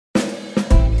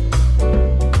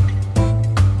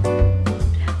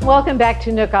welcome back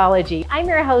to Nookology. I'm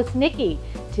your host, Nikki.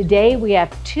 Today we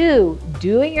have two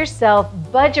do-it-yourself,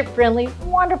 budget-friendly,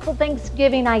 wonderful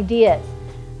Thanksgiving ideas.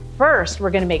 First, we're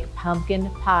going to make pumpkin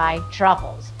pie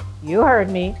truffles. You heard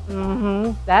me.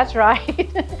 That's right.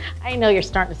 I know you're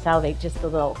starting to salivate just a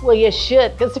little. Well, you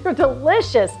should, because they're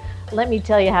delicious. Let me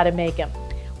tell you how to make them.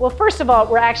 Well, first of all,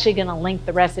 we're actually going to link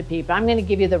the recipe, but I'm going to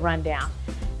give you the rundown.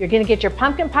 You're going to get your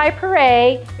pumpkin pie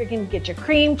puree, you're going to get your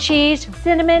cream cheese,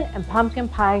 cinnamon, and pumpkin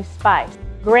pie spice.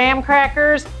 Graham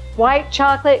crackers, white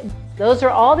chocolate, those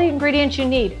are all the ingredients you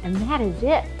need, and that is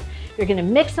it. You're going to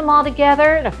mix them all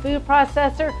together in a food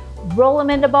processor, roll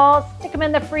them into balls, stick them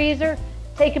in the freezer,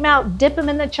 take them out, dip them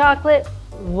in the chocolate,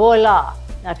 voila.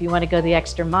 Now if you want to go the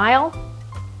extra mile,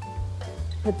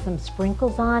 put some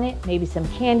sprinkles on it, maybe some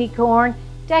candy corn,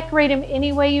 decorate them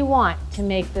any way you want to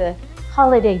make the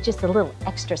holiday just a little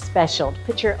extra special.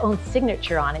 Put your own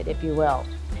signature on it, if you will.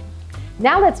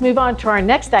 Now let's move on to our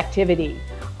next activity,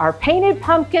 our painted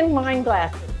pumpkin wine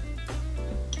glasses.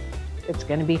 It's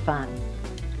going to be fun.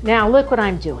 Now look what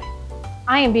I'm doing.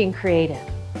 I am being creative.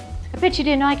 I bet you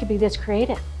didn't know I could be this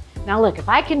creative. Now look, if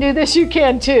I can do this, you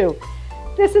can too.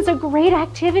 This is a great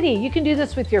activity. You can do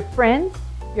this with your friends,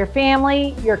 your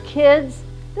family, your kids.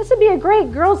 This would be a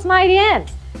great girls' night in.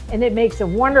 And it makes a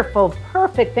wonderful,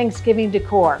 perfect Thanksgiving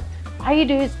decor. All you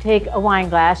do is take a wine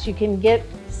glass. You can get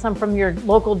some from your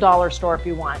local dollar store if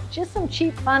you want. Just some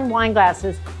cheap, fun wine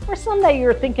glasses, or some that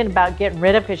you're thinking about getting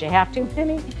rid of because you have too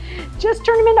many. Just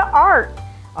turn them into art.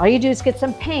 All you do is get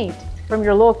some paint from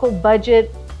your local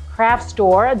budget craft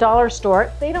store, a dollar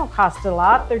store. They don't cost a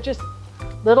lot. They're just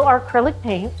little acrylic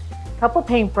paints, a couple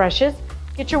paint brushes.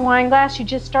 Get your wine glass, you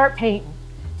just start painting.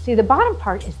 See, the bottom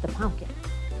part is the pumpkin,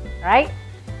 right?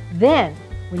 Then,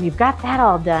 when you've got that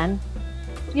all done,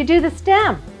 you do the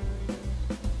stem.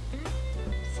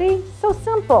 See, so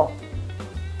simple.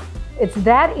 It's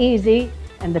that easy,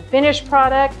 and the finished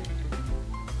product,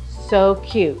 so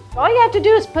cute. All you have to do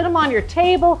is put them on your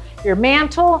table, your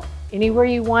mantle, anywhere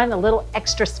you want, a little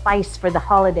extra spice for the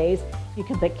holidays. You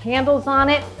can put candles on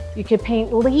it, you can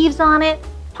paint leaves on it,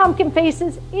 pumpkin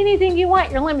faces, anything you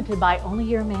want. You're limited by only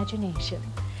your imagination.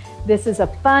 This is a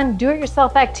fun,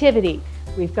 do-it-yourself activity.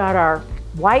 We've got our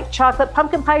white chocolate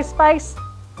pumpkin pie spice,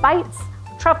 bites,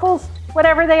 truffles,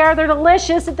 whatever they are, they're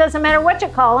delicious. It doesn't matter what you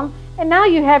call them. And now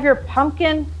you have your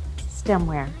pumpkin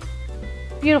stemware.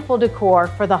 Beautiful decor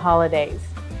for the holidays.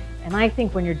 And I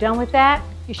think when you're done with that,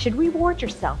 you should reward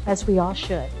yourself, as we all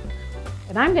should.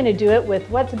 And I'm gonna do it with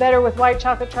what's better with white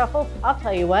chocolate truffles? I'll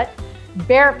tell you what,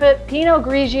 Barefoot Pinot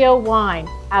Grigio wine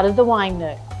out of the wine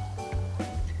nook.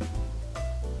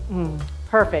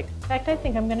 Perfect. In fact, I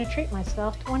think I'm going to treat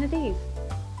myself to one of these.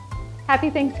 Happy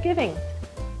Thanksgiving.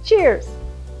 Cheers.